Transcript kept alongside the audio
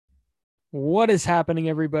What is happening,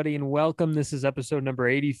 everybody, and welcome. This is episode number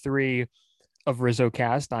 83 of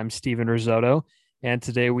RizzoCast. I'm Steven Risotto, and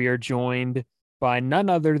today we are joined by none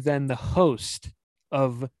other than the host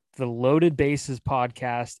of the Loaded Bases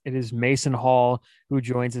podcast. It is Mason Hall who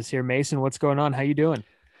joins us here. Mason, what's going on? How you doing?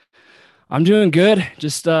 I'm doing good.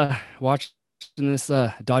 Just watching this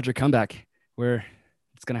Dodger comeback where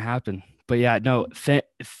it's gonna happen. But yeah, no,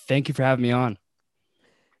 thank you for having me on.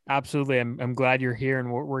 Absolutely. I'm glad you're here,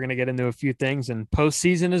 and we're going to get into a few things, and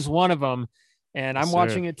postseason is one of them. And Yes, I'm sir.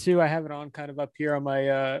 watching it too. I have it on kind of up here on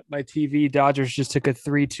my TV. Dodgers just took a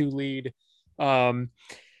 3-2 lead. Um,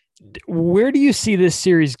 where do you see this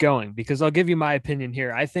series going? Because I'll give you my opinion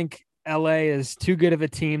here. I think LA is too good of a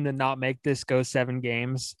team to not make this go 7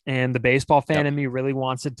 games, and the baseball fan Yep. in me really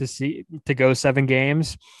wants it to go 7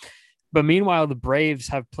 games. But meanwhile, the Braves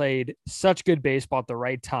have played such good baseball at the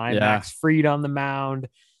right time. Yeah. Max Fried on the mound.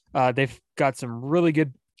 They've got some really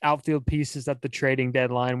good outfield pieces at the trading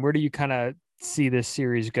deadline. Where do you kind of see this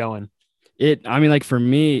series going? I mean, like for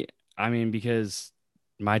me, because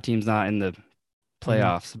my team's not in the Mhm.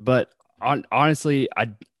 playoffs, but honestly,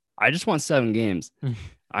 I just want 7 games.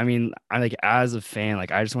 I mean, I like as a fan,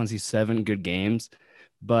 like I just want to see 7 good games.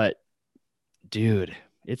 But dude,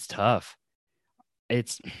 it's tough.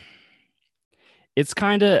 It's it's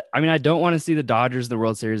kind of, I mean, I don't want to see the Dodgers in the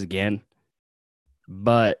World Series again,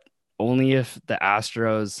 but only if the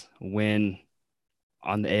Astros win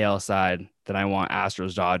on the AL side, then I want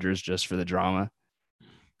Astros Dodgers just for the drama.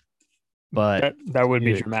 But That would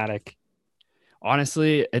be dude, dramatic.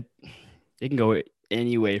 honestly, it can go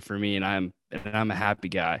any way for me, and I'm a happy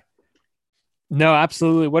guy. No,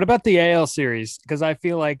 absolutely. What about the AL series? Because I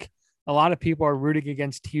feel like a lot of people are rooting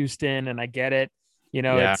against Houston, and I get it. You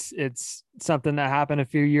know, Yeah, it's something that happened a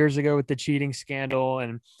few years ago with the cheating scandal,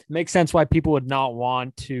 and it makes sense why people would not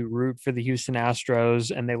want to root for the Houston Astros,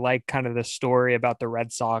 and they like kind of the story about the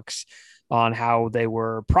Red Sox on how they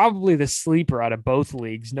were probably the sleeper out of both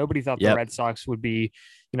leagues. Nobody thought the yep, Red Sox would be,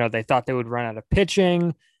 they thought they would run out of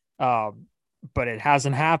pitching, but it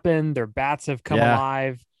hasn't happened. Their bats have come yeah.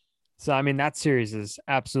 alive. So I mean that series is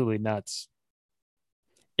absolutely nuts.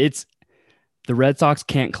 It's the Red Sox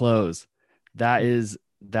can't close.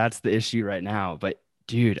 That's the issue right now. But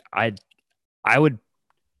dude, I would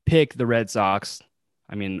pick the Red Sox.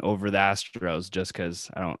 I mean, over the Astros, just because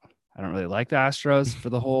I don't really like the Astros for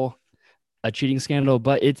the whole a cheating scandal.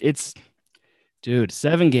 But it's dude,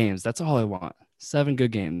 7 games. That's all I want. 7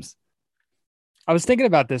 good games. I was thinking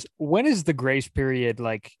about this. When is the grace period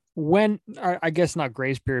like when I guess not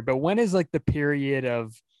grace period, but when is like the period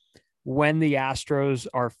of when the Astros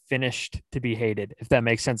are finished to be hated, if that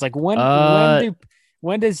makes sense? Like Uh,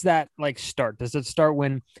 when does that like start? Does it start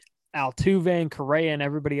when Altuve and Correa and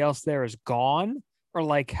everybody else there is gone? Or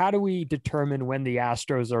like how do we determine when the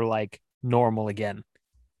Astros are like normal again?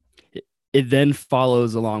 it, it then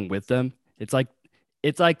follows along with them. It's like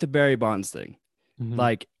the Barry Bonds thing. Mm-hmm.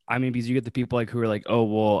 Like, I mean, because you get the people like who are like, oh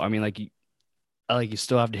well, I mean, like you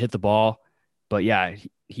still have to hit the ball, but yeah,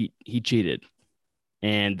 he cheated.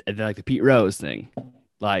 And then like the Pete Rose thing,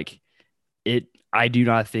 like it. I do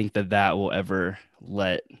not think that will ever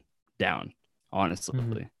let down. Mm-hmm.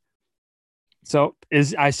 Honestly. So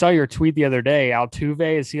is I saw your tweet the other day.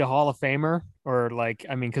 Altuve, is he a Hall of Famer or like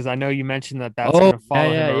I mean because I know you mentioned that that's Oh going to yeah,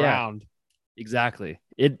 follow yeah, him yeah. around. Exactly.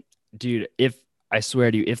 Dude. If I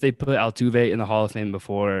swear to you, if they put Altuve in the Hall of Fame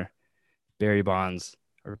before Barry Bonds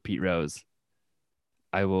or Pete Rose,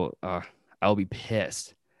 I will. I will be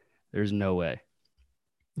pissed. There's no way.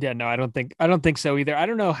 Yeah, no, I don't think so either. I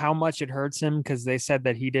don't know how much it hurts him because they said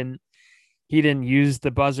that he didn't use the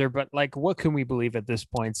buzzer, but like what can we believe at this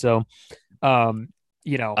point? So um,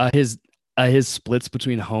 you know, His splits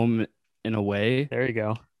between home and away, there you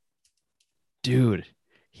go. dude.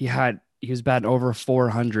 He was batting over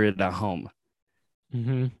 400 at home,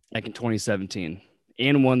 Hmm. like in 2017,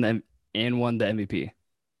 and won the MVP.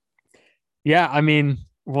 Yeah, I mean,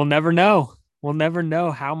 we'll never know. We'll never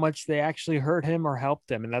know how much they actually hurt him or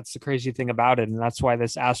helped him, and that's the crazy thing about it. And that's why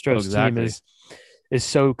this Oh, Astros team exactly. is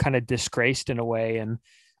so kind of disgraced in a way. And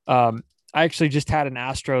um, I actually just had an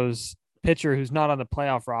Astros pitcher who's not on the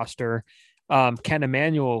playoff roster. Ken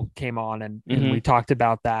Emmanuel came on and we Hmm. talked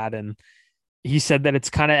about that, and he said that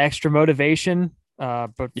it's kind of extra motivation.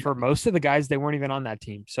 But Yeah, for most of the guys, they weren't even on that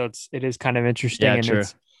team, so it is kind of interesting, yeah, and true.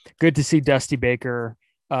 it's good to see Dusty Baker,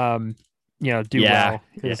 um, do Yeah, well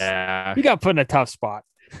because yeah. he got put in a tough spot.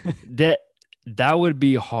 That that would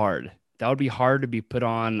be hard. That would be hard to be put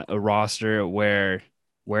on a roster where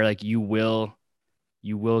like you will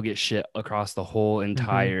get shit across the whole Mm-hmm.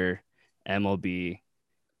 entire MLB.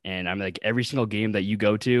 And I'm like every single game that you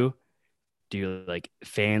go to, dude, like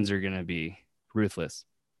fans are gonna be ruthless.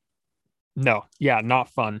 No, yeah, not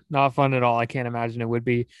fun. Not fun at all. I can't imagine it would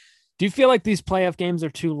be. Do you feel like these playoff games are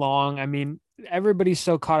too long? I mean, everybody's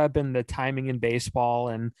so caught up in the timing in baseball,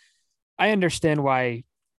 and I understand why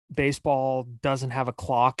baseball doesn't have a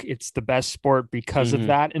clock. It's the best sport because of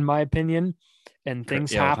that, in my opinion. And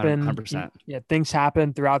things Yeah, happen. 100%. Yeah, things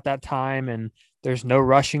happen throughout that time, and there's no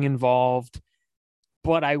rushing involved.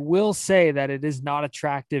 But I will say that it is not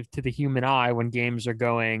attractive to the human eye when games are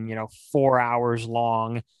going, 4 hours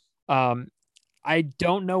long. Um, I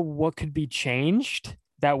don't know what could be changed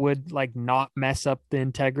that would like not mess up the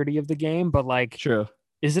integrity of the game, but like, True.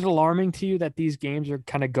 is it alarming to you that these games are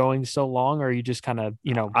kind of going so long, or are you just kind of,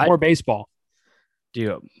 I more baseball?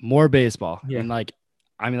 do more baseball. Yeah. And like,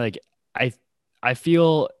 I mean, like I I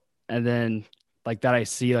feel, and then like that I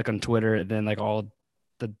see like on Twitter, and then like and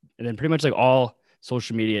then pretty much like all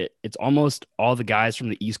social media, it's almost all the guys from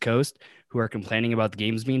the East Coast who are complaining about the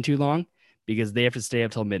games being too long because they have to stay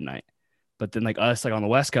up till midnight. But then like us, like on the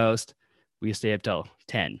West Coast, we stay up till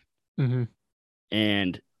 10. Mm-hmm.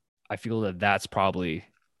 And I feel that that's probably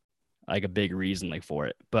like a big reason like for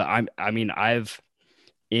it. But I mean,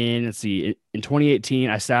 let's see, in 2018,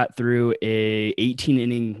 I sat through a 18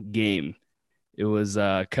 inning game. It was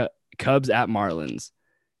Cubs at Marlins,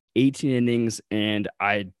 18 innings, and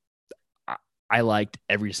I liked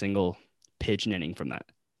every single pitch and inning from that.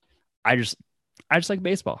 I just like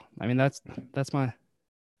baseball. I mean, that's my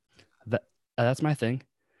that's my thing.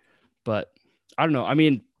 But I don't know. I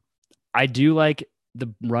mean, I do like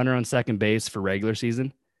the runner on second base for regular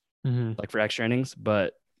season, Mm-hmm. like for extra innings,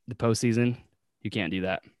 but the postseason, you can't do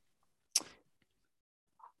that.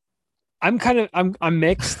 I'm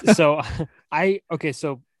mixed. So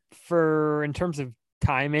so for in terms of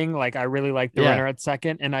timing, like I really like the Yeah. runner at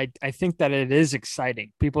second, and I think that it is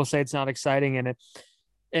exciting. People say it's not exciting, and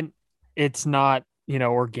it's not,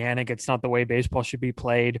 organic. It's not the way baseball should be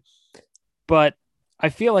played. But I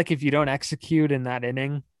feel like if you don't execute in that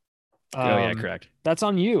inning, Oh yeah, correct. that's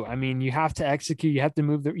on you. I mean, you have to execute. You have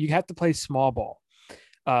to you have to play small ball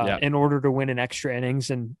Yeah. in order to win in extra innings.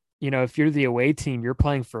 And, if you're the away team, you're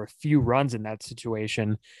playing for a few runs in that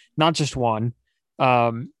situation, not just one.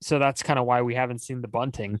 So that's kind of why we haven't seen the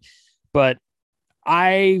bunting. But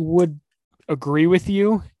I would agree with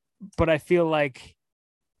you, but I feel like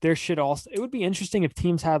it would be interesting if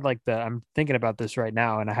teams had like I'm thinking about this right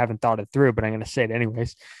now and I haven't thought it through, but I'm going to say it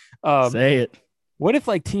anyways. Say it. What if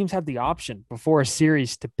like teams had the option before a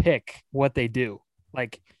series to pick what they do?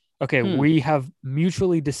 Like, okay, we have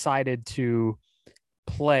mutually decided to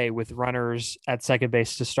play with runners at second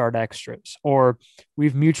base to start extras, or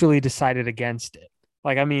we've mutually decided against it.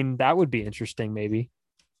 Like, I mean, that would be interesting, maybe.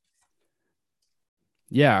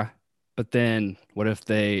 Yeah. But then what if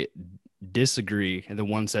they disagree and the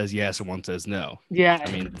one says yes and one says no? Yeah,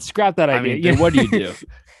 I mean, scrap that idea. then what do you do?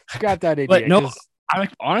 Scrap that idea. But no,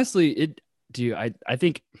 honestly, I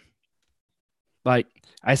think like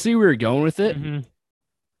I see where you're going with it. Mm-hmm.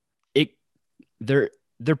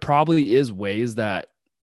 There probably is ways that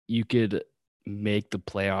you could make the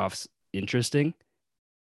playoffs interesting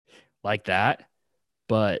like that,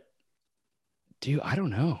 but dude, I don't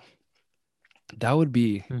know. That would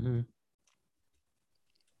be Mm-hmm.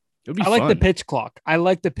 it would be I like the fun. pitch clock. I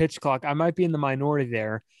like the pitch clock. I might be in the minority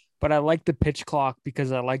there, but I like the pitch clock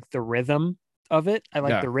because I like the rhythm of it. I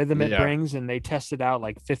like the rhythm it brings, and they tested out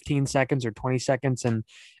like 15 seconds or 20 seconds in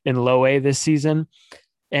low A this season.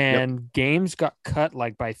 And games got cut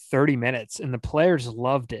like by 30 minutes, and the players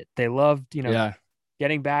loved it. They loved,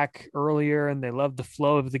 getting back earlier, and they loved the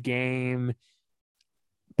flow of the game.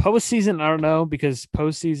 Postseason, I don't know, because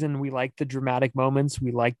postseason we like the dramatic moments.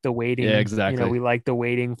 We like the waiting. Yeah, exactly. We like the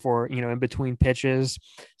waiting for, in between pitches.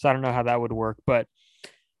 So I don't know how that would work, but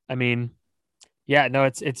I mean, yeah, no,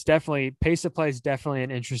 it's definitely pace of play is definitely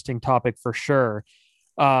an interesting topic for sure.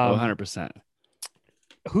 100%.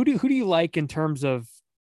 Who do you like in terms of,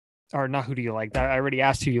 or not who do you like? I already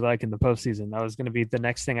asked who you like in the postseason. That was going to be the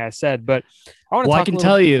next thing I said, but I want to I can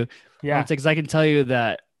tell you, yeah, because I can tell you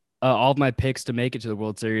that all of my picks to make it to the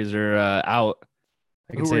World Series are out.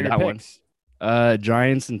 I can say that one.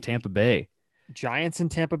 Giants and Tampa Bay. Giants and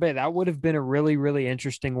Tampa Bay. That would have been a really, really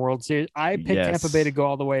interesting World Series. I picked Tampa Bay to go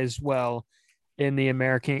all the way as well in the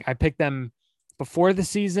American. I picked them before the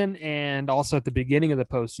season and also at the beginning of the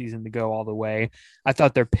postseason to go all the way. I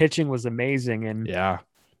thought their pitching was amazing. And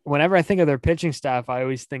whenever I think of their pitching staff, I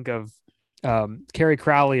always think of Kerry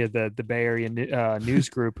Crowley of the Bay Area news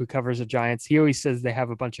group who covers the Giants. He always says they have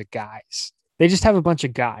a bunch of guys. They just have a bunch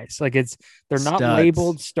of guys. Like they're not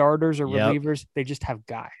labeled starters or relievers. They just have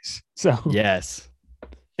guys. So yes,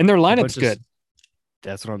 and their lineup's good.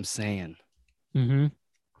 That's what I'm saying. Mm-hmm.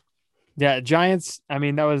 Yeah, Giants. I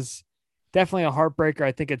mean, that was definitely a heartbreaker.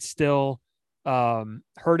 I think it's still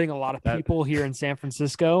hurting a lot of That people here in San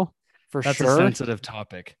Francisco for that's a sure. sensitive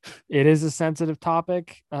topic. It is a sensitive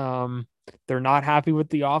topic. They're not happy with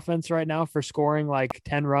the offense right now for scoring like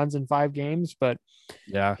 10 runs in 5 games, but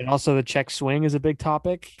Yeah. and also the check swing is a big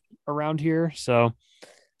topic around here. So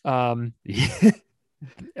um,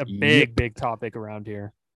 a big, Yep. big topic around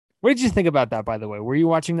here. What did you think about that, by the way? Were you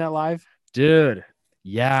watching that live? Dude.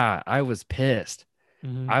 Yeah, I was pissed.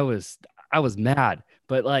 Mm-hmm. I was I was mad.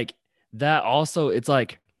 But like that also it's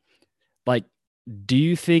like do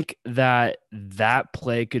you think that that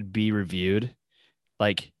play could be reviewed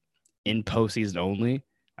like in postseason only?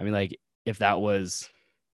 I mean like if that was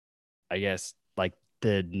I guess like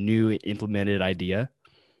the new implemented idea.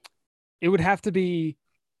 It would have to be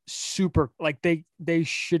super like they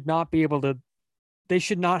should not be able to they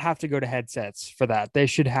should not have to go to headsets for that. They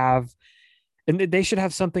should have and they should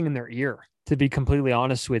have something in their ear, to be completely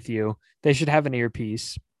honest with you. They should have an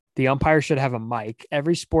earpiece. The umpire should have a mic.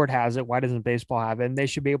 Every sport has it. Why doesn't baseball have it? And they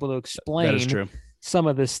should be able to That is explain true. some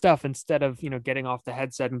of this stuff instead of, getting off the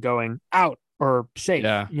headset and going out or safe,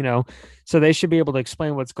 Yeah. So they should be able to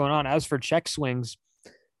explain what's going on. As for check swings,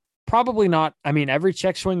 probably not. I mean, every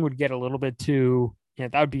check swing would get a little bit too,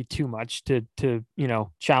 that would be too much to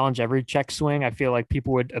challenge every check swing. I feel like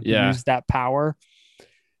people would Yeah. abuse that power.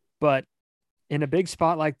 But in a big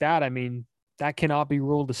spot like that, I mean, that cannot be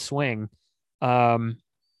ruled a swing. Um,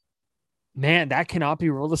 Man, that cannot be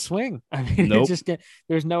ruled a swing. I mean, it Nope. just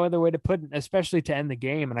there's no other way to put it, especially to end the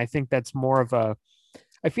game. And I think that's more of a.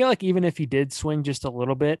 I feel like even if he did swing just a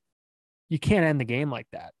little bit, you can't end the game like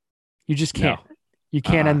that. You just No. can't. You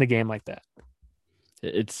can't Uh-uh. end the game like that.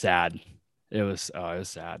 It's sad. It was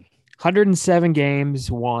sad. 107 games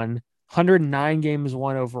won, 109 games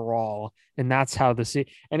won overall, and that's how the.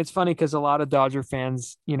 And it's funny because a lot of Dodger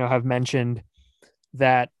fans, have mentioned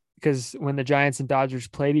that because when the Giants and Dodgers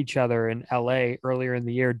played each other in LA earlier in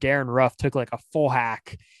the year, Darren Ruff took like a full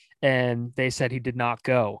hack and they said he did not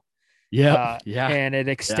go. Yep. Yeah. And it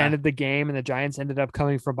Yeah. extended the game, and the Giants ended up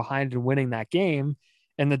coming from behind and winning that game.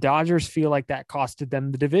 And the Dodgers feel like that costed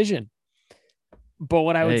them the division. But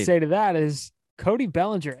what I would Hey. say to that is Cody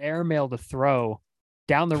Bellinger airmailed a throw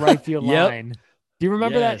down the right field Yep. line. Do you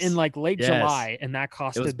remember that in Yes. like late Yes. July? And that It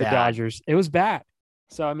was costed the bad. Dodgers. It was bad.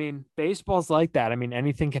 So I mean, baseball's like that. I mean,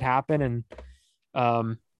 anything could happen, and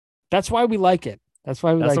that's why we like it. That's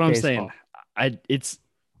why we That's like what I'm baseball. saying.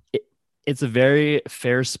 It's a very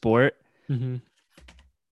fair sport. Mm-hmm.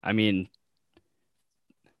 I mean,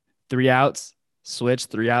 3 outs, switch,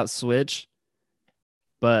 3 outs, switch.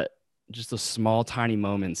 But just those small, tiny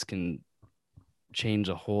moments can change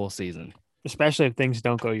a whole season. Especially if things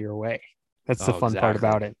don't go your way. That's the fun part Exactly.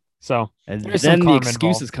 about it. So And there's then some the karma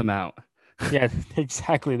excuses involved. come out. Yeah,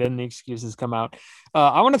 exactly. Then the excuses come out.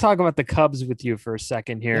 I want to talk about the Cubs with you for a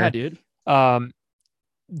second Yeah, here. dude. Um,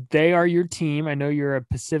 they are your team. I know you're a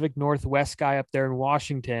Pacific Northwest guy up there in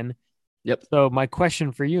Washington. Yep. So my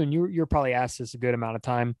question for you, and you're probably asked this a good amount of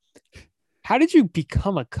time, how did you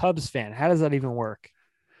become a Cubs fan? How does that even work?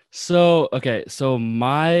 So okay, so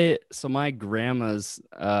my grandma's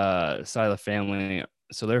side of the family,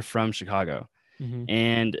 so they're from Chicago. Mm-hmm.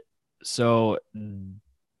 And so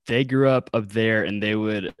they grew up there and they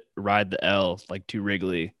would ride the L like to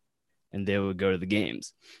Wrigley and they would go to the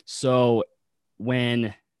games. So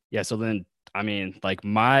so then I mean like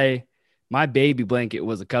my baby blanket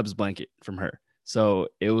was a Cubs blanket from her. So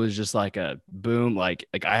it was just like a boom, like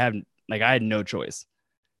I had no choice.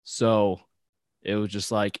 So it was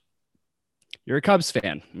just like you're a Cubs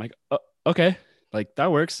fan. I'm like, oh, okay, like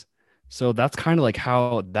that works. So that's kind of like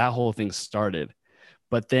how that whole thing started.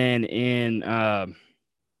 But then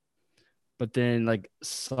like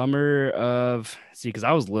summer of because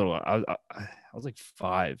I was little, I was like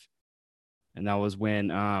 5, and that was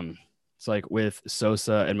when it's like with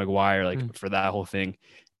Sosa and McGuire like for that whole thing,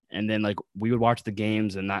 and then like we would watch the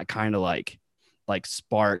games, and that kind of like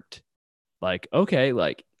sparked like okay,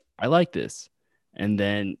 like I like this, and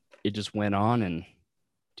then it just went on, and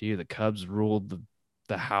dude, the Cubs ruled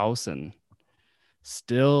the house, and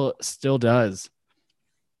still does.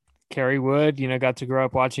 Kerry Wood, got to grow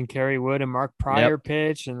up watching Kerry Wood and Mark Pryor Yep.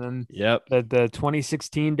 pitch, and then Yep. the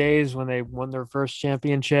 2016 days when they won their first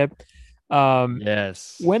championship.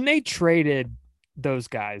 Yes. When they traded those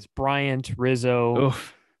guys, Bryant, Rizzo,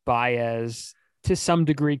 Oof. Baez, to some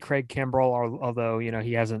degree, Craig Kimbrell, although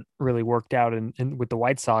he hasn't really worked out in with the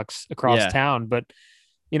White Sox across Yeah. town, but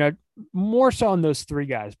more so on those three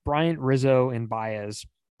guys, Bryant, Rizzo, and Baez.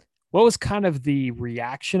 What was kind of the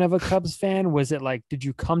reaction of a Cubs fan? Was it like, did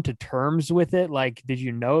you come to terms with it? Like, did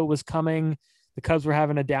you know it was coming? the Cubs were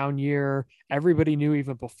having a down year. Everybody knew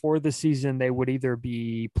even before the season they would either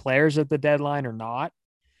be players at the deadline or not.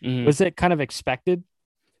 Mhm. Was it kind of expected?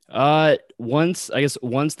 Once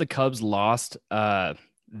the Cubs lost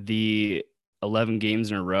the 11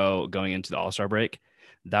 games in a row going into the All-Star break,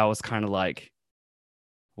 that was kind of like,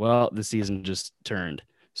 well, the season just turned.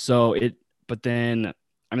 But then,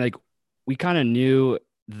 I mean, like, we kind of knew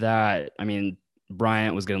that, I mean,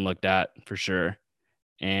 Bryant was getting looked at for sure.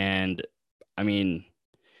 And I mean,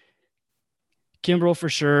 Kimbrel for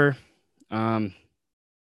sure.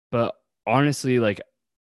 But honestly, like,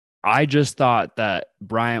 I just thought that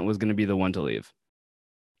Bryant was going to be the one to leave.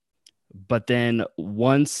 But then it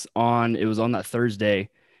was on that Thursday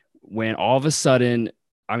when all of a sudden,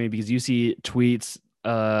 I mean, because you see tweets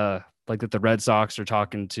like that the Red Sox are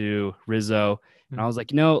talking to Rizzo, and I was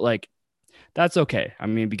like, like, that's okay. I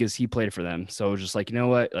mean, because he played for them. So just like, you know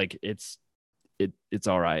what? Like it's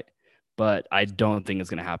all right. But I don't think it's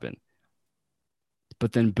gonna happen.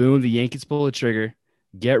 But then boom, the Yankees pull the trigger,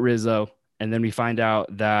 get Rizzo, and then we find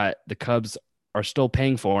out that the Cubs are still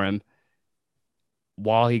paying for him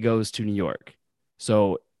while he goes to New York.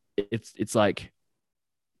 So it's like,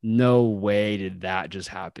 no way did that just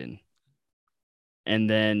happen. And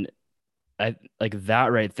then I like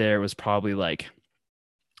that right there was probably like,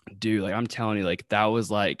 dude, like I'm telling you, like that was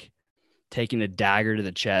like taking a dagger to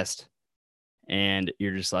the chest. And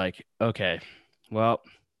you're just like, okay, well,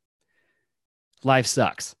 life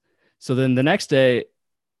sucks. So then the next day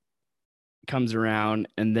comes around,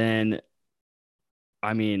 and then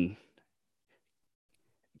I mean,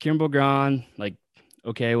 Kimbrel gone, like,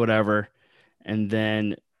 okay, whatever. And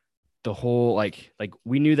then the whole like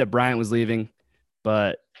we knew that Bryant was leaving,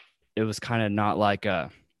 but it was kind of not like it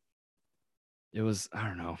was, I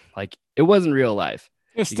don't know, like it wasn't real life.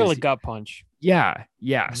 It was still a gut punch. Yeah.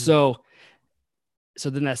 Mm-hmm. So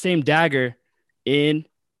then that same dagger in,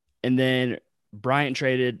 and then Bryant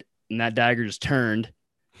traded, and that dagger just turned.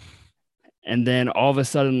 And then all of a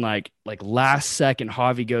sudden, like last second,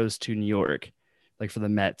 Javi goes to New York, like for the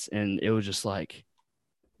Mets, and it was just like,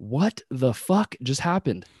 what the fuck just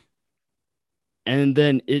happened? And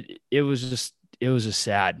then it was just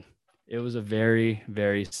sad. It was a very,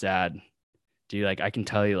 very sad, dude. Like I can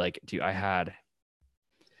tell you, like, dude, I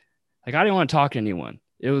didn't want to talk to anyone.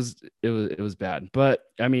 It was bad. But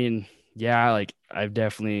I mean, yeah, like I've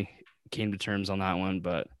definitely came to terms on that one,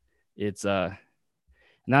 but it's and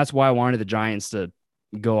that's why I wanted the Giants to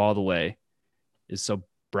go all the way, is so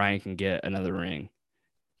Bryant can get another ring.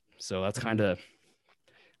 So that's kind of,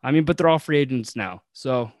 I mean, but they're all free agents now,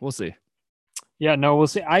 so we'll see. Yeah, no, we'll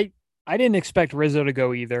see. I didn't expect Rizzo to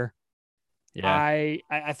go either. Yeah,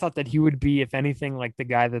 I thought that he would be, if anything, like the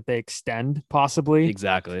guy that they extend possibly.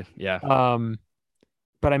 exactly. Yeah.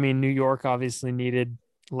 But I mean, New York obviously needed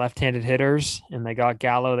left-handed hitters, and they got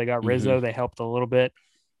Gallo, they got Rizzo, they helped a little bit.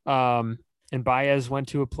 And Baez went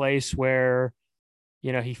to a place where,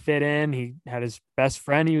 you know, he fit in. He had his best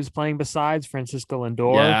friend he was playing besides, Francisco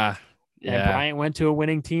Lindor. Yeah. And Bryant went to a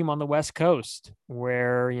winning team on the West Coast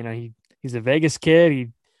where, you know, he's a Vegas kid. He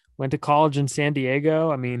went to college in San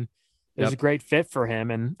Diego. I mean, it was a great fit for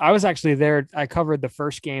him. And I was actually there. I covered the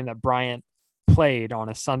first game that Bryant played on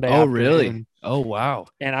a Sunday afternoon. Really? Oh, wow.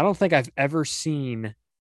 And I don't think I've ever seen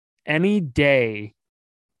any day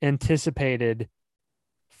anticipated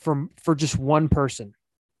for just one person.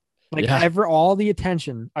 Like all the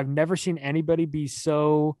attention. I've never seen anybody be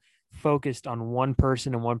so focused on one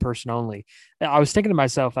person and one person only. I was thinking to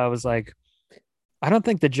myself, I was like, I don't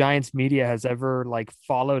think the Giants media has ever like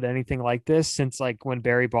followed anything like this since like when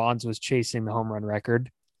Barry Bonds was chasing the home run record.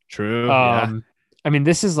 True. Yeah. I mean,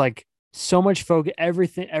 this is like so much focus.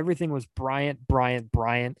 Everything was Bryant.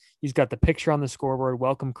 He's got the picture on the scoreboard.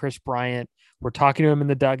 Welcome, Chris Bryant. We're talking to him in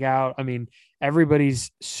the dugout. I mean,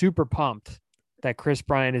 everybody's super pumped that Chris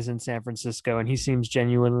Bryant is in San Francisco, and he seems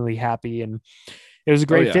genuinely happy. And it was a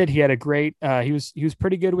great fit. He had a great. He was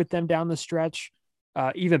pretty good with them down the stretch.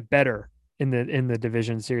 Even better in the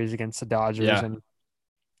division series against the Dodgers. Yeah.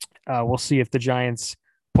 And we'll see if the Giants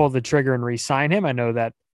pull the trigger and re-sign him. I know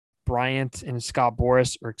that Bryant and Scott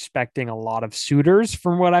Boras are expecting a lot of suitors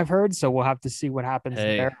from what I've heard. So we'll have to see what happens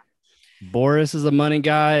there. Boras is a money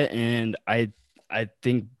guy, and I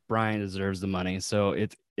think Bryant deserves the money. So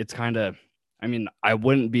it's kind of, I mean, I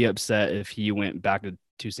wouldn't be upset if he went back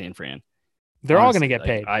to San Fran. They're all going to get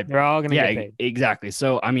paid. They're all going to get paid. Exactly.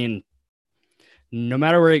 So, I mean, no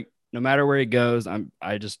matter where he goes,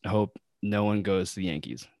 I just hope no one goes to the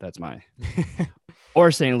Yankees. That's my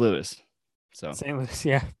or St. Louis. So St. Louis,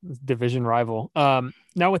 yeah, division rival.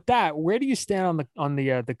 Now with that, where do you stand on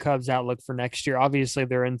the Cubs outlook for next year? Obviously,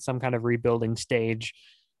 they're in some kind of rebuilding stage.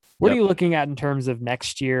 What are you looking at in terms of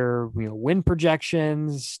next year, win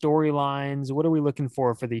projections, storylines? What are we looking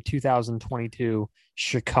for the 2022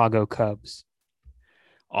 Chicago Cubs?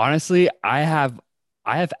 Honestly, I have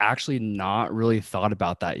actually not really thought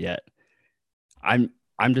about that yet. I'm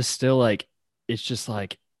just still like, it's just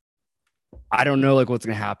like, I don't know like what's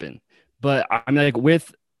gonna happen. But I mean, like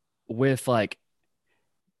with like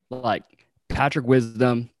Patrick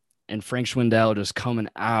Wisdom and Frank Schwindel just coming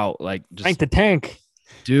out, like Frank just the Tank.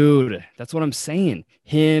 dude, that's what I'm saying.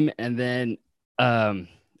 Him and then um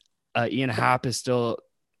Ian Happ is still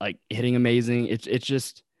like hitting amazing. It's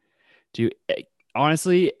just, dude,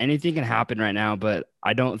 honestly, anything can happen right now, but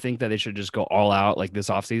I don't think that they should just go all out like this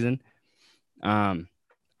offseason. Um,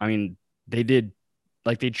 I mean, they did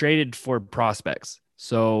like they traded for prospects.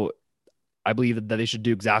 So I believe that they should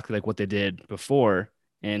do exactly like what they did before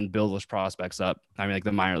and build those prospects up. I mean, like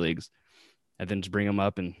the minor leagues, and then just bring them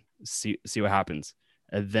up and see what happens,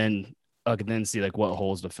 and then see like what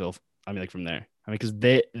holes to fill. I mean, like from there. I mean, because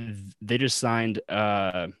they just signed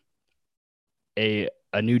a new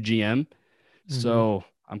GM, so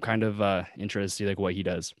I'm kind of interested to see like what he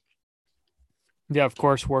does. Yeah, of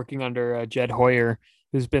course, working under Jed Hoyer,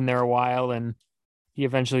 who's been there a while, and he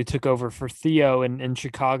eventually took over for Theo in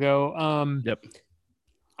Chicago. Yep.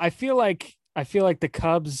 I feel like the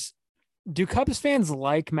Cubs. Do Cubs fans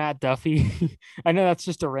like Matt Duffy? I know that's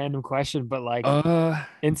just a random question, but like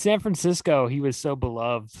in San Francisco, he was so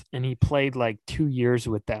beloved, and he played like 2 years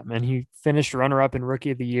with them, and he finished runner-up in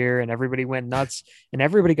Rookie of the Year, and everybody went nuts, and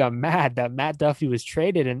everybody got mad that Matt Duffy was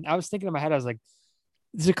traded. And I was thinking in my head, I was like,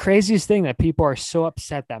 it's the craziest thing that people are so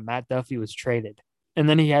upset that Matt Duffy was traded. And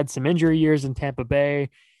then he had some injury years in Tampa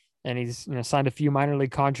Bay, and he's signed a few minor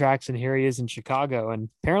league contracts, and here he is in Chicago, and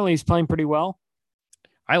apparently he's playing pretty well.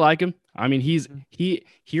 I like him. I mean, he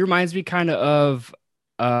reminds me kind of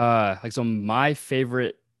like some my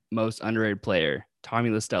favorite most underrated player, Tommy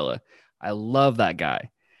La Stella. I love that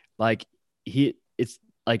guy. Like it's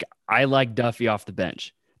like I like Duffy off the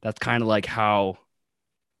bench. That's kind of like how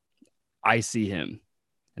I see him,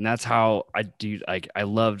 and that's how I do. Like I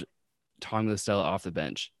loved Tommy La Stella off the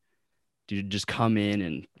bench. Dude, just come in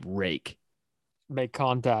and rake, make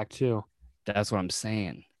contact too. That's what I'm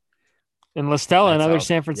saying. And La Stella, another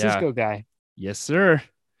San Francisco guy. Yes, sir.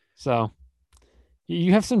 So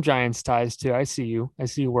you have some Giants ties too. I see you. I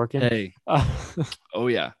see you working. Hey. Oh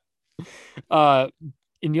yeah. And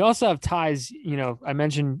you also have ties. I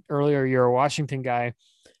mentioned earlier you're a Washington guy.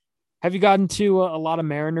 Have you gotten to a lot of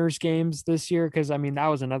Mariners games this year? Because I mean that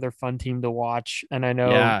was another fun team to watch, and I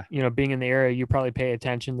know being in the area, you probably pay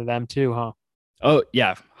attention to them too, huh? Oh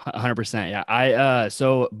yeah, 100%. Yeah, I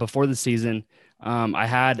so before the season, I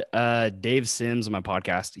had Dave Sims on my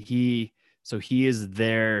podcast. He is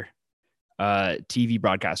their TV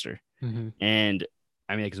broadcaster, and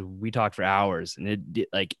I mean, because we talked for hours, and it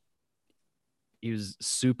like he was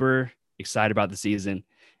super excited about the season,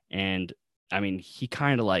 and I mean, he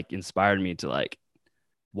kind of like inspired me to like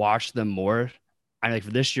watch them more. I mean, like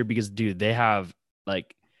for this year, because dude, they have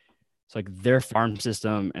like it's like their farm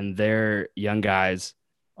system and their young guys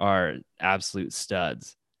are absolute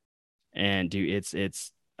studs. And dude,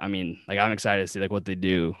 it's I mean, like I'm excited to see like what they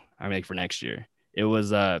do. I mean, like for next year. It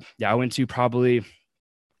was I went to probably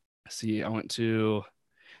I think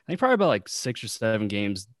probably about like 6 or 7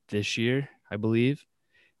 games this year, I believe.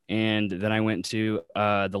 And then I went to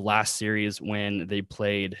the last series when they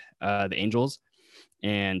played the Angels,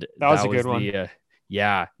 and that was a good one.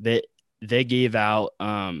 They gave out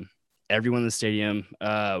everyone in the stadium.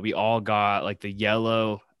 We all got like the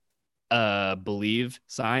yellow believe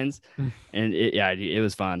signs, and it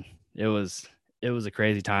was fun. It was a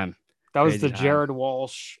crazy time. That was the Jared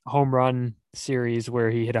Walsh home run series where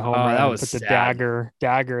he hit a home run and put the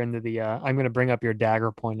dagger into the I'm going to bring up your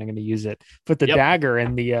dagger point. I'm going to use it. Put the dagger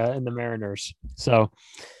in the Mariners. So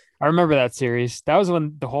I remember that series. That was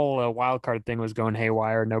when the whole wild card thing was going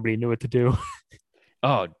haywire. Nobody knew what to do.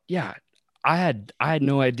 Oh yeah. I had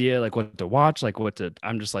no idea like what to watch, like what to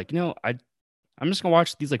I'm just like, I'm just going to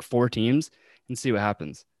watch these like 4 teams and see what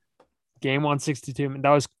happens. Game 162. That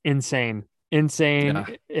was insane.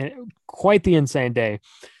 Quite the insane day.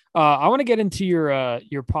 I want to get into your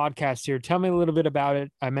podcast here. Tell me a little bit about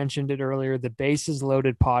it. I mentioned it earlier, the Bases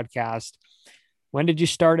Loaded podcast. When did you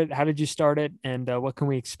start it? How did you start it? And what can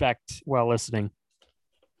we expect while listening?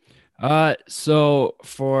 So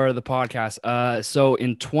for the podcast, so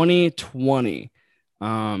in 2020,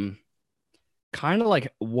 kind of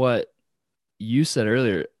like what you said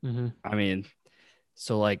earlier. I mean,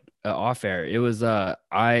 so like off air, it was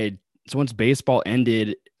so once baseball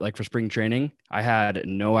ended, like for spring training, I had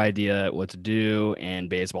no idea what to do, and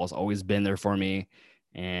baseball's always been there for me.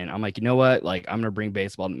 And I'm like, you know what? Like, I'm gonna bring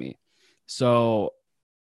baseball to me. So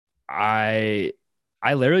I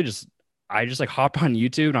I literally just like hopped on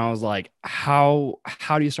YouTube and I was like, how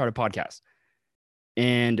do you start a podcast?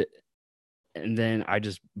 And then I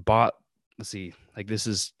just bought, let's see, like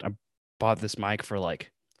I bought this mic for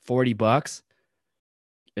like $40,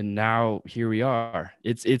 and now here we are.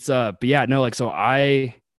 But yeah, no, like, so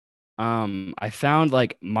I found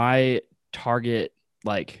like my target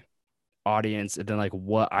like audience, and then like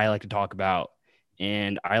what I like to talk about.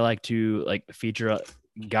 And I like to like feature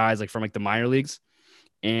guys like from like the minor leagues,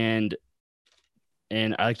 and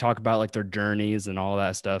I like to talk about like their journeys and all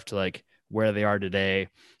that stuff to like where they are today.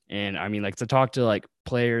 And I mean, like, to talk to like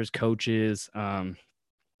players, coaches,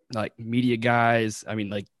 like media guys. I mean,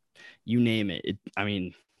 like, you name it. I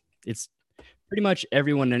mean, it's pretty much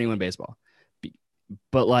everyone and anyone in baseball.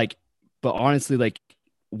 But like, but honestly, like,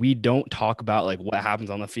 we don't talk about like what happens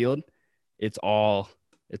on the field. It's all,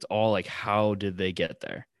 it's all like, how did they get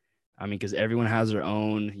there? I mean, because everyone has their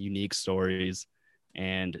own unique stories,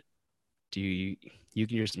 and you can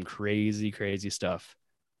hear some crazy, crazy stuff,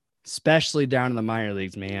 especially down in the minor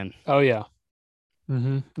leagues, man. Oh yeah.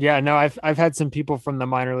 Yeah, no, I've had some people from the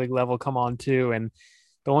minor league level come on too, and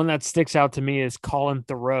the one that sticks out to me is Colin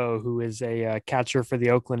Thoreau, who is a catcher for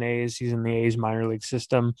the Oakland A's. He's in the A's minor league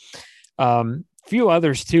system. Few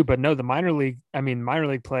others too, but no, the minor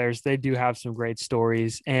league players, they do have some great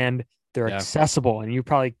stories, and they're Yeah. accessible. And you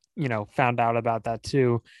probably, found out about that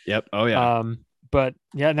too. Yep. Oh yeah. But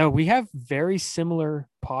yeah, no, we have very similar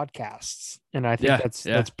podcasts, and I think Yeah. that's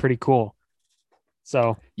Yeah. pretty cool.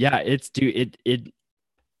 So Yeah.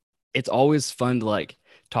 It's always fun to like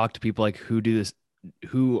talk to people like who do this,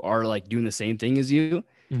 who are like doing the same thing as you,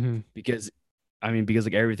 mhm. because because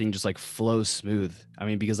like everything just like flows smooth. I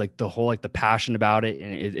mean, because like the whole like the passion about it,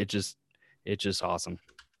 and it's just awesome.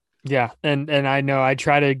 Yeah, and I know I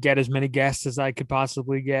try to get as many guests as I could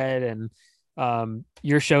possibly get, and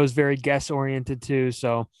your show is very guest oriented too.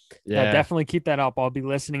 So Yeah. definitely keep that up. I'll be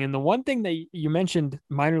listening. And the one thing that you mentioned,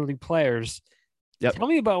 minor league players. Yep. Tell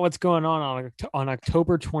me about what's going on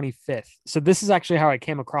October 25th. So this is actually how I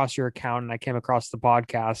came across your account, and I came across the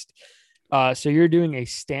podcast. So you're doing a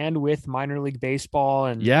stand with minor league baseball,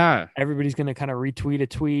 and Yeah. everybody's going to kind of retweet a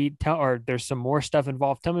tweet. Or there's some more stuff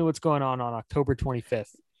involved. Tell me what's going on October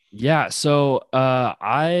 25th. Yeah. So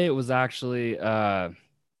I was actually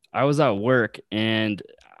I was at work, and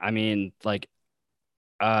I mean, like,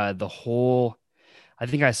 the whole, I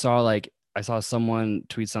think I saw someone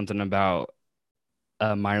tweet something about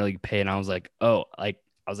minor league pay, and I was like, oh, like,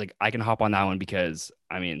 I was like, I can hop on that one, because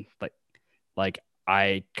I mean, like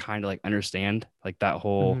I kind of like understand like that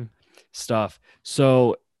whole Mm-hmm. stuff.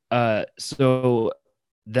 So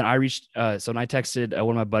then I reached so then I texted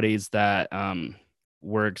one of my buddies that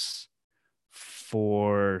works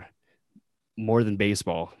for More Than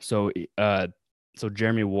Baseball. So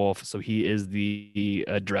Jeremy Wolf, so he is the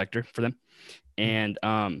director for them. And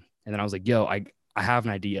then I was like, yo, I have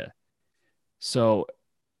an idea. So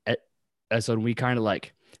so we kind of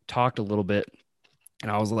like talked a little bit,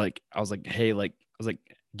 and I was like, hey, like, I was like,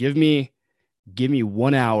 give me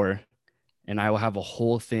 1 hour, and I will have a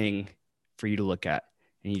whole thing for you to look at.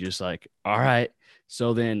 And he just like, all right.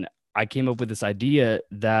 So then I came up with this idea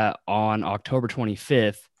that on October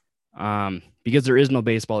 25th, because there is no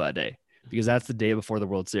baseball that day, because that's the day before the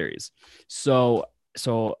World Series. So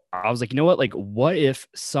I was like, you know what? Like, what if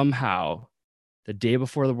somehow the day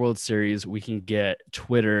before the World Series, we can get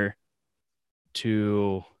Twitter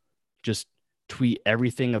to just tweet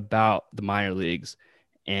everything about the minor leagues,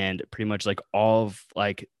 and pretty much like all of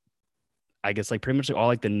like, I guess like pretty much like all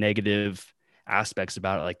like the negative aspects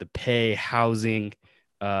about it, like the pay, housing,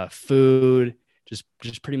 food,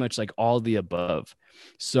 just pretty much like all the above.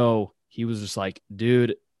 So he was just like,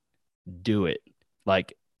 dude, do it.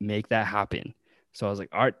 Like, make that happen. So I was like,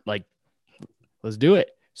 all right, like, let's do it.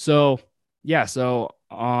 So yeah, so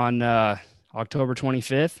on October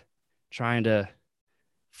 25th, trying to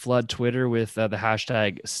flood Twitter with the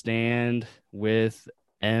hashtag stand with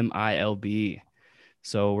MILB.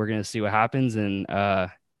 So we're gonna see what happens. And I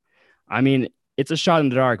mean, it's a shot in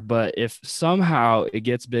the dark, but if somehow it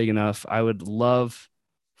gets big enough, I would love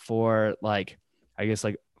for like, I guess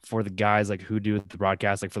like for the guys like who do the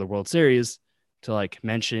broadcast like for the World Series to like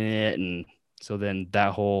mention it, and so then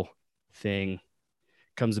that whole thing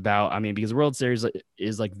comes about. I mean, because the World Series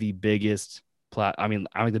is like the biggest I mean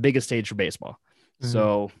the biggest stage for baseball. Mm-hmm.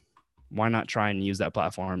 So why not try and use that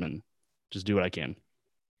platform and just do what I can?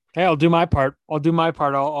 Hey, I'll do my part. I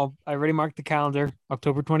already marked the calendar,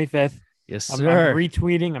 October 25th. Yes, I'm sir.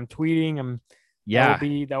 retweeting, I'm tweeting, I'm Yeah,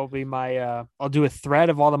 That will be my I'll do a thread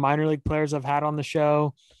of all the minor league players I've had on the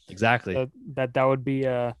show. exactly. That would be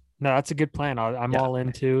no, that's a good plan. I'm Yeah. all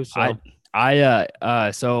into. I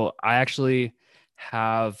So so I actually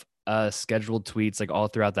have scheduled tweets like all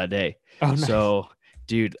throughout that day. oh nice. So,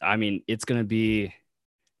 dude, I mean, it's gonna be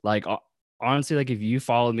like honestly, like if you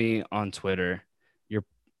follow me on Twitter, you're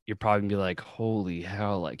you're probably gonna be like, holy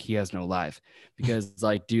hell, like he has no life. Because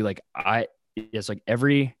like, dude, like it's like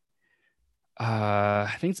every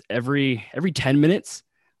I think it's every 10 minutes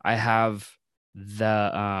I have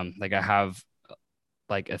like I have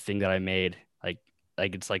like a thing that I made like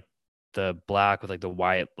it's like the black with like the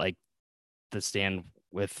white like the stand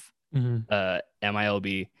with Mhm.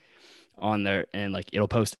 MILB on there, and like it'll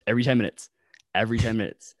post every 10 minutes.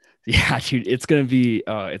 Yeah, dude, it's gonna be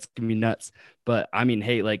nuts. But I mean,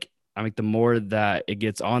 hey, like I mean the more that it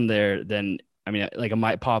gets on there, then I mean like it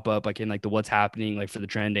might pop up like in like the what's happening like for the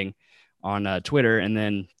trending on Twitter, and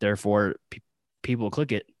then therefore people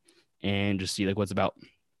click it and just see like what's about.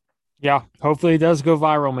 Yeah, hopefully it does go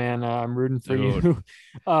viral, man. I'm rooting for Dude, you.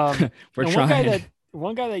 we're And trying.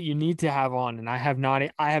 one guy that you need to have on, and I have not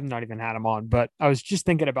even had him on, but I was just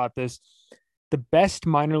thinking about this. The best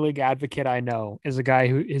minor league advocate I know is a guy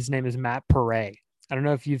who his name is Matt Paray. I don't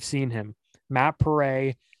know if you've seen him. Matt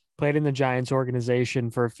Paray played in the Giants organization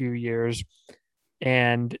for a few years,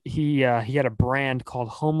 and he had a brand called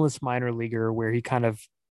Homeless Minor Leaguer where he kind of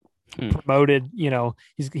Hmm. promoted, he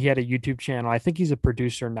had a YouTube channel. I think he's a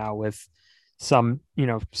producer now with some,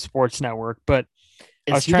 sports network, but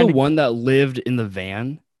I Is was he the trying to, one that lived in the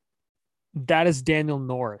van? that is Daniel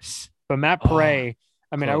Norris, but Matt Oh, Paray,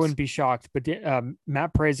 I mean, I close. wouldn't be shocked, but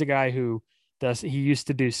Matt Paray is a guy who he used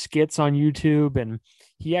to do skits on YouTube, and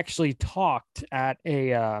he actually talked at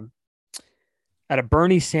a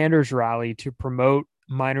Bernie Sanders rally to promote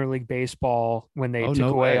minor league baseball when they Oh, took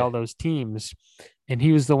no away way. all those teams. And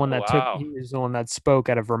he was the one Oh, he wow. was the one that spoke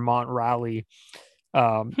at a Vermont rally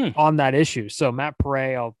Hmm. on that issue. So Matt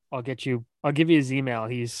Paray, I'll give you his email.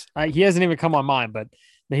 He hasn't even come on mine, but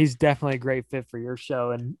he's definitely a great fit for your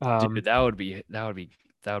show. And Dude, that would be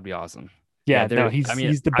awesome. Yeah, yeah, no,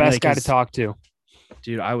 he's the best like, guy to cause talk to.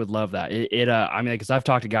 dude, I would love that. I mean, like, cause I've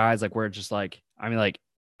talked to guys like where it's just like, I, I mean, like,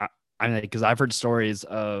 cause I've heard stories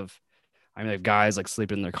of, I mean, like guys like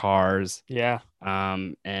sleeping in their cars, Yeah,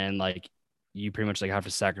 and like you pretty much like have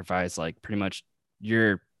to sacrifice like pretty much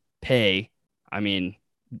your pay. I mean,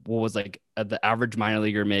 what was like the average minor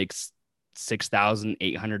leaguer makes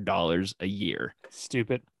 $6,800 a year.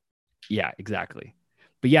 stupid. Yeah, exactly.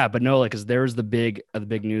 But yeah, but no, like, cause there was the big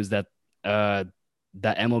news that uh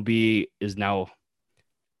that MLB is now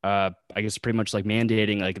I guess pretty much like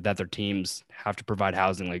mandating like that their teams have to provide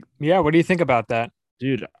housing. Like, Yeah, what do you think about that?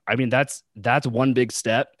 dude, I mean that's one big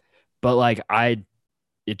step, but like I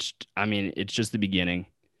mean it's just the beginning,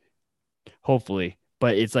 hopefully.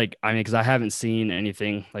 But it's like I mean, because I haven't seen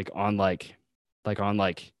anything like on like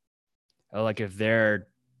if they're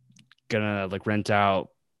gonna like rent out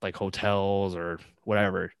like hotels or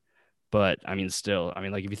whatever. But I mean, still, I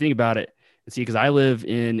mean, like if you think about it, see, because I live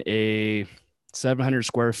in a 700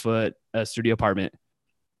 square foot studio apartment,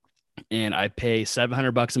 and I pay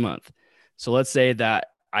 $700 a month. So let's say that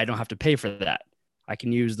I don't have to pay for that. I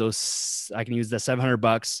can use the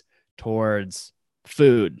 $700 towards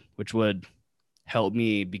food, which would help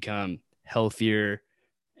me become healthier,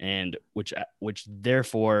 and which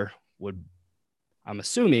therefore would, I'm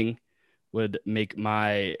assuming, would make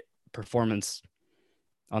my performance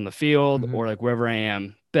on the field Mhm. or like wherever I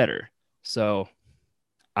am better. So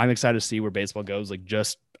I'm excited to see where baseball goes. Like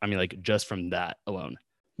just from that alone.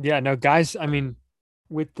 Yeah, no, guys. I mean,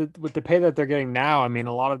 with the pay that they're getting now, I mean,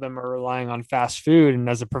 a lot of them are relying on fast food. And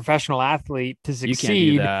as a professional athlete, to You can't do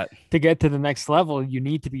succeed, that. to get to the next level, you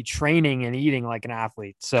need to be training and eating like an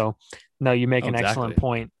athlete. So, no, you make Oh, an excellent exactly.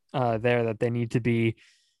 point there that they need to be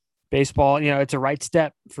baseball. It's a right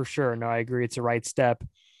step for sure. No, I agree, it's a right step.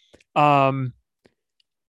 Um,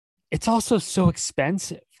 it's also so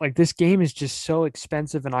expensive. Like this game is just so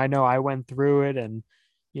expensive, and I know I went through it, and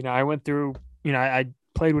I went through. I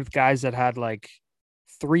played with guys that had like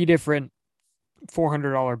three different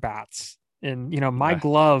 $400 bats, and my Yeah.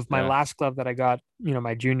 glove, my Yeah. last glove that I got,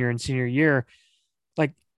 my junior and senior year,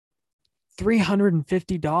 like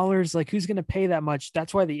 $350. Like who's gonna pay that much?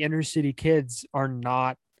 That's why the inner city kids are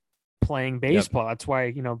not playing Yep. baseball. That's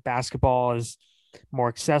why basketball is more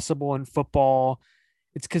accessible in football.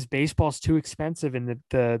 It's because baseball's too expensive, and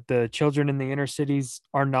the children in the inner cities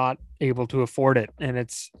are not able to afford it, and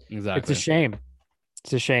it's a Exactly. shame.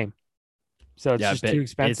 It's a shame. So it's Yeah. just But too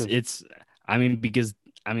expensive. it's I mean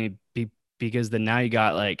I mean because then now you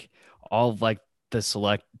got like all of like the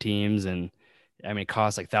select teams, and I mean, it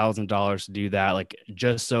costs like $1,000 to do that, like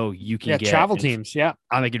just so you can get travel teams. Yeah.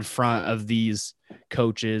 I'm like in front of these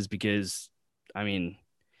coaches because I mean,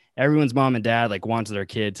 everyone's mom and dad like wants their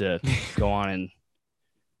kid to go on and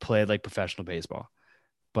play like professional baseball,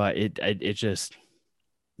 but it just,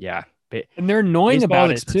 yeah. And they're annoying Baseball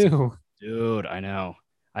about is it too. Dude, I know.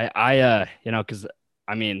 You know, because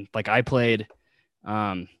I mean, like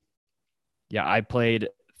um, I played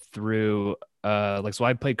through, like, so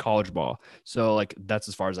I played college ball, so like that's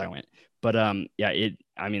as far as I went. But yeah,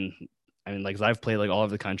 like, 'cause I've played like all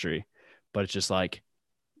over the country, but it's just like,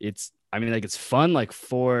 I mean, like, it's fun, like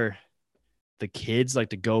for the kids, like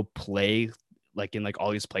to go play, like in like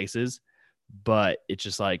all these places, but it's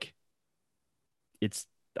just like, it's,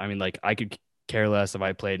 I mean, like I could care less if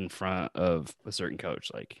I played in front of a certain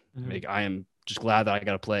coach. Like I am just glad that I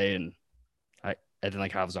got to play and then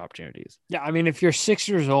like have those opportunities. Yeah. I mean, if you're 6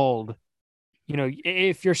 years old,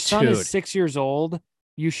 if your son is Dude. 6 years old,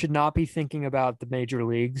 you should not be thinking about the major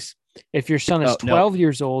leagues. If your son is Oh, no. 12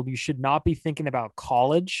 years old, you should not be thinking about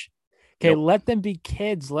college. Okay. Nope. Let them be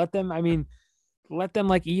kids. Let them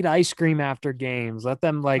like eat ice cream after games. Let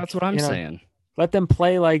them like, That's what I'm saying. let them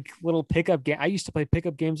play like little pickup game. I used to play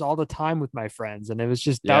pickup games all the time with my friends, and it was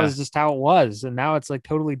just that Yeah. was just how it was. And now it's like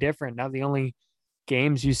totally different. Now the only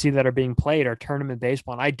games you see that are being played are tournament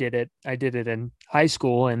baseball. And I did it in high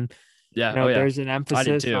school, and Yeah. Oh, yeah. there's an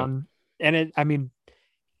emphasis too. on, and it. I mean,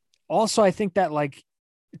 also I think that like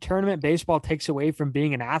tournament baseball takes away from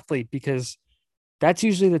being an athlete because that's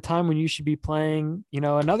usually the time when you should be playing,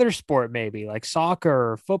 another sport, maybe like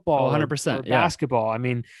soccer or football, Oh, or 100%. Yeah. basketball. I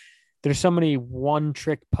mean, there's so many one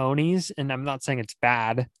trick ponies, and I'm not saying it's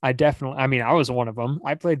bad. I was one of them.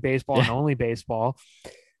 I played baseball and only baseball,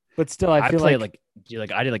 but still, I feel played like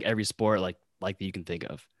I did like every sport like that you can think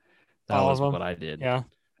of. That all was of them. what I did. Yeah.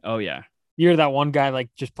 Oh yeah. You're that one guy like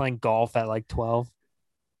just playing golf at like 12.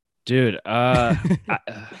 Dude, I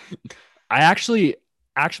actually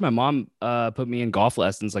my mom put me in golf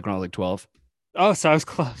lessons like when I was like 12. Oh, so I was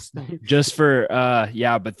close. Just for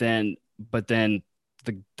yeah, but then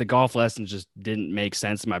the golf lessons just didn't make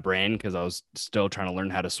sense in my brain because I was still trying to learn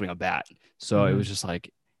how to swing a bat. So it was just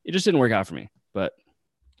like it just didn't work out for me. But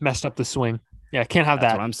messed up the swing. Yeah, can't have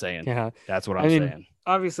that's that. what I'm saying. Yeah. That's what I'm saying.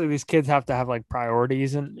 Obviously these kids have to have like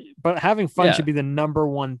priorities, but having fun should be the number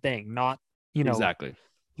one thing, not, exactly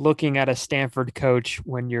looking at a Stanford coach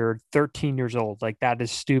when you're 13 years old. Like that is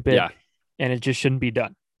stupid. Yeah. And it just shouldn't be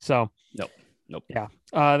done. So Nope. Yeah.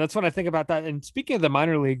 That's what I think about that. And speaking of the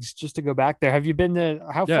minor leagues, just to go back there, have you been to,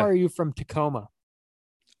 how far are you from Tacoma?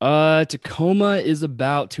 Tacoma is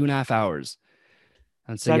about 2.5 hours.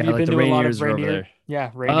 And so have you been the to a lot of Rainiers are over there.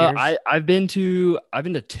 Yeah, Rainiers. I've been to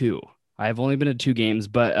two. I've only been to two games,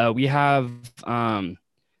 but we have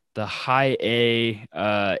the high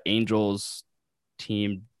A Angels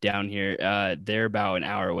team down here. They're about an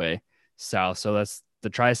hour away south. So that's the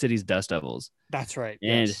Tri-Cities Dust Devils. That's right.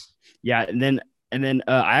 And yes. yeah, and then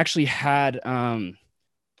I actually had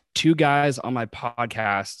two guys on my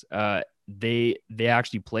podcast. They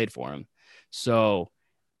actually played for him. So,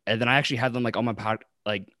 and then I actually had them like on my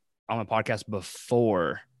podcast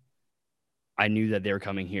before I knew that they were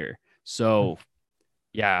coming here. So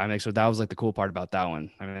yeah, I mean, so that was like the cool part about that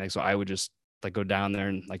one. I mean, like, so I would just like go down there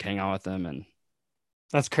and like hang out with them, and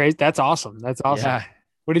that's crazy. That's awesome. That's awesome. Yeah.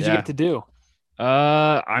 What did you get to do?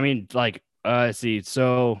 I mean, like, let's see.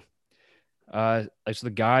 So, like, so the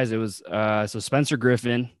guys, it was so Spencer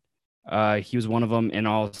Griffin, he was one of them, and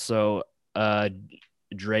also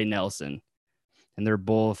Dre Nelson, and they're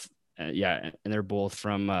both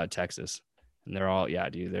from Texas, and they're all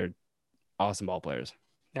dude, they're awesome ball players.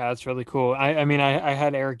 Yeah, that's really cool. I mean, I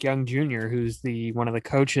had Eric Young Jr., who's one of the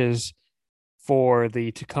coaches for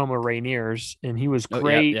the Tacoma Rainiers, and he was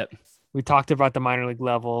great. Yep. We talked about the minor league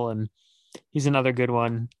level, and he's another good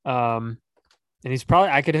one. And he's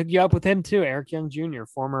I could hook you up with him too, Eric Young Jr.,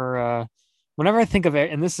 former. Whenever I think of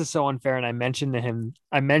it, and this is so unfair, and I mentioned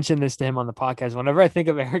this to him on the podcast. Whenever I think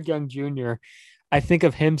of Eric Young Jr., I think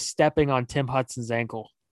of him stepping on Tim Hudson's ankle.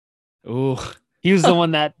 Ooh. He was the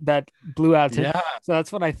one that blew out. Yeah. So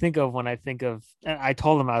that's what I think of when I think of, and I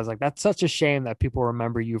told him, I was like, that's such a shame that people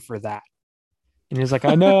remember you for that. And he was like,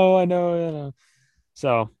 I know.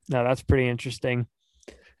 So no, that's pretty interesting.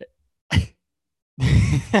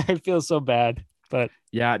 I feel so bad, but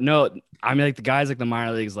yeah, no, I mean, like the guys, like the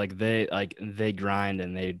minor leagues, like they grind,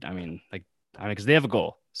 and because they have a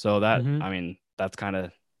goal. So that, I mean, that's kind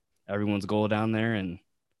of everyone's goal down there, and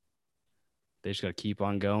they just got to keep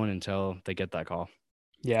on going until they get that call.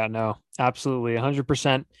 Yeah, no, absolutely.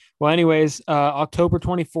 100%. Well, anyways, October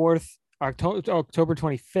 24th, October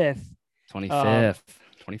 25th,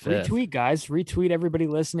 25th. Retweet, guys. Retweet, everybody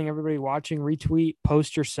listening, everybody watching. Retweet,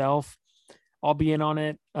 post yourself. I'll be in on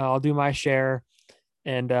it. I'll do my share.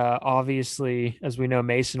 And obviously, as we know,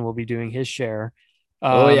 Mason will be doing his share.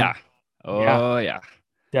 Oh, yeah. Yeah. Oh, yeah.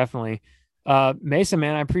 Definitely. Mason,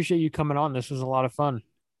 man, I appreciate you coming on. This was a lot of fun.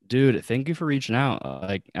 Dude, thank you for reaching out.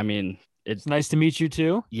 Like, I mean, It's nice to meet you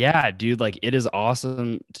too. Yeah, dude, like it is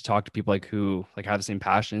awesome to talk to people like who like have the same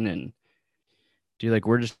passion, and dude, like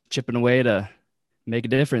we're just chipping away to make a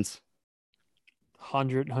difference.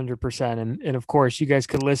 100%. And of course, you guys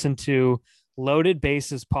could listen to Loaded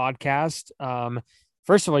Bases podcast.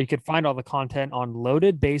 First of all, you could find all the content on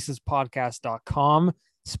loadedbasespodcast.com,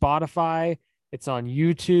 Spotify. It's on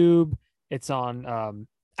YouTube. It's on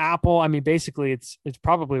Apple. I mean, basically, it's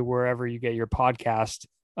probably wherever you get your podcast.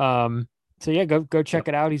 So yeah, go check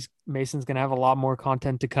it out. Mason's gonna have a lot more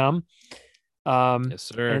content to come. Yes,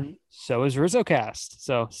 sir. And so is RizzoCast.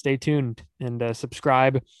 So stay tuned and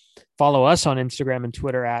subscribe. Follow us on Instagram and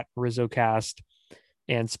Twitter at RizzoCast,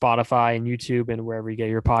 and Spotify and YouTube and wherever you get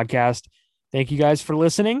your podcast. Thank you guys for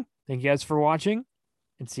listening. Thank you guys for watching,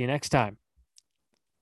 and see you next time.